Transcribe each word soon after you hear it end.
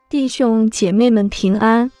弟兄姐妹们平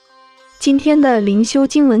安。今天的灵修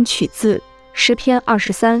经文取自诗篇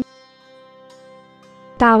23。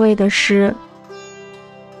大卫的诗：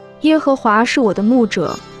耶和华是我的牧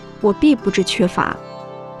者，我必不致缺乏。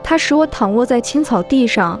他使我躺卧在青草地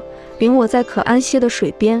上，领我在可安歇的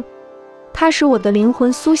水边。他使我的灵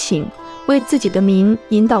魂苏醒，为自己的名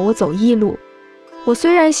引导我走义路。我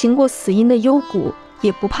虽然行过死荫的幽谷，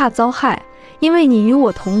也不怕遭害，因为你与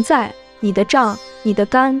我同在，你的杖你的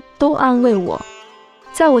竿都安慰我。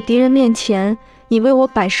在我敌人面前，你为我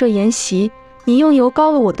摆设筵席，你用油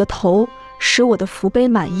膏了我的头，使我的福杯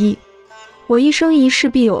满溢。我一生一世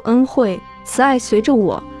必有恩惠，慈爱随着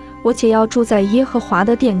我，我且要住在耶和华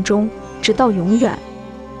的殿中，直到永远。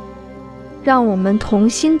让我们同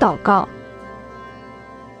心祷告。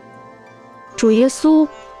主耶稣，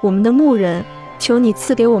我们的牧人，求你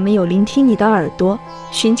赐给我们有聆听你的耳朵，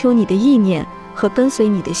寻求你的意念和跟随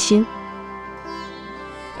你的心。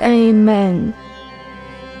Amen。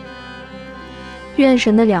 愿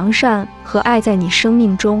神的良善和爱在你生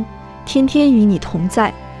命中，天天与你同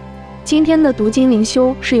在。今天的读经灵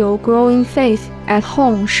修是由 Growing Faith at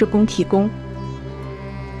Home 事工提供。